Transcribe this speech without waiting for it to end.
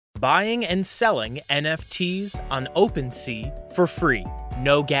Buying and selling NFTs on Opensea for free,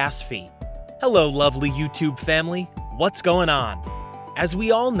 no gas fee. Hello lovely YouTube family, what's going on? As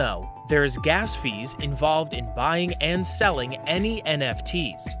we all know, there's gas fees involved in buying and selling any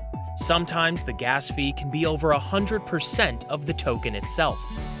NFTs. Sometimes the gas fee can be over 100% of the token itself.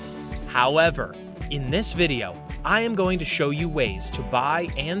 However, in this video, I am going to show you ways to buy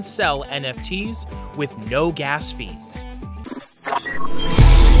and sell NFTs with no gas fees.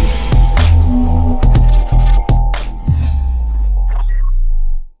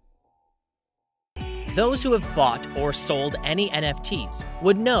 Those who have bought or sold any NFTs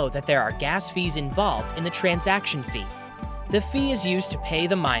would know that there are gas fees involved in the transaction fee. The fee is used to pay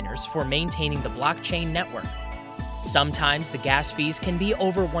the miners for maintaining the blockchain network. Sometimes the gas fees can be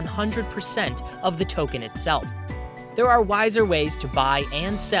over 100% of the token itself. There are wiser ways to buy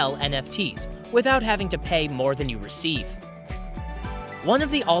and sell NFTs without having to pay more than you receive. One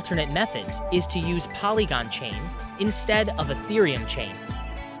of the alternate methods is to use Polygon chain instead of Ethereum chain.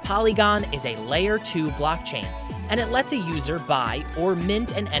 Polygon is a Layer 2 blockchain, and it lets a user buy or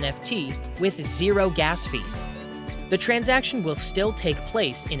mint an NFT with zero gas fees. The transaction will still take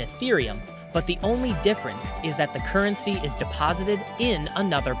place in Ethereum, but the only difference is that the currency is deposited in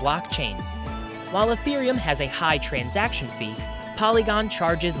another blockchain. While Ethereum has a high transaction fee, Polygon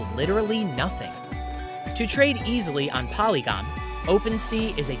charges literally nothing. To trade easily on Polygon,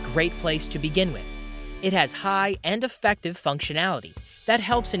 Opensea is a great place to begin with. It has high and effective functionality that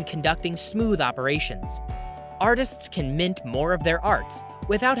helps in conducting smooth operations. Artists can mint more of their arts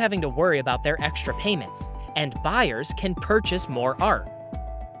without having to worry about their extra payments, and buyers can purchase more art.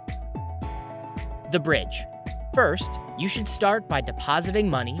 The bridge. First, you should start by depositing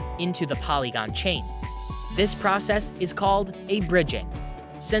money into the Polygon chain. This process is called a bridging.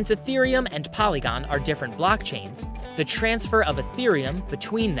 Since Ethereum and Polygon are different blockchains, the transfer of Ethereum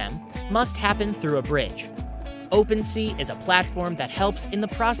between them must happen through a bridge. Opensea is a platform that helps in the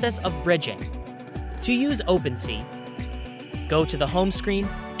process of bridging. To use Opensea, go to the home screen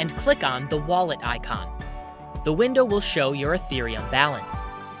and click on the wallet icon. The window will show your Ethereum balance.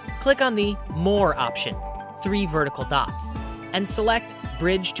 Click on the More option, 3 vertical dots, and select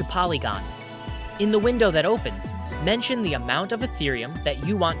Bridge to Polygon. In the window that opens, mention the amount of Ethereum that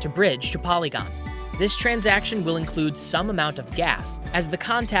you want to bridge to Polygon. This transaction will include some amount of gas, as the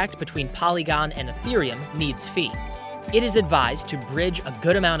contact between Polygon and Ethereum needs fee. It is advised to bridge a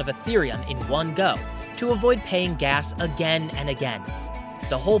good amount of Ethereum in one go to avoid paying gas again and again.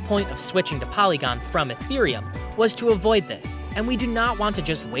 The whole point of switching to Polygon from Ethereum was to avoid this, and we do not want to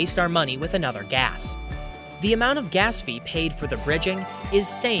just waste our money with another gas. The amount of gas fee paid for the bridging is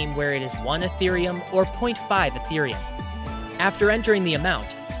same where it is 1 Ethereum or 0.5 Ethereum. After entering the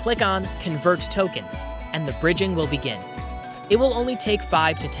amount, click on Convert Tokens, and the bridging will begin. It will only take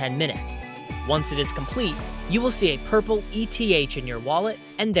 5 to 10 minutes. Once it is complete, you will see a purple ETH in your wallet,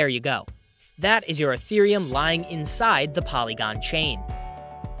 and there you go. That is your Ethereum lying inside the Polygon chain.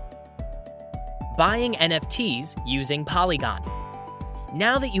 Buying NFTs using Polygon.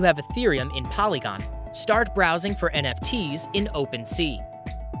 Now that you have Ethereum in Polygon, start browsing for NFTs in Opensea.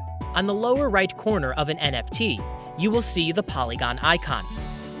 On the lower right corner of an NFT, you will see the Polygon icon.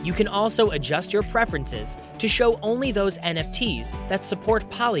 You can also adjust your preferences to show only those NFTs that support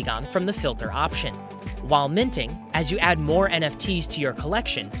Polygon from the filter option. While minting, as you add more NFTs to your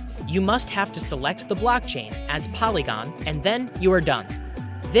collection, you must have to select the blockchain as Polygon, and then you are done.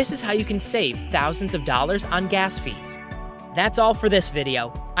 This is how you can save thousands of dollars on gas fees. That's all for this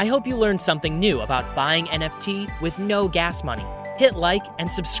video. I hope you learned something new about buying NFT with no gas money. Hit like and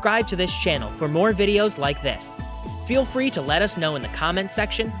subscribe to this channel for more videos like this. Feel free to let us know in the comment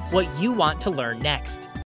section what you want to learn next.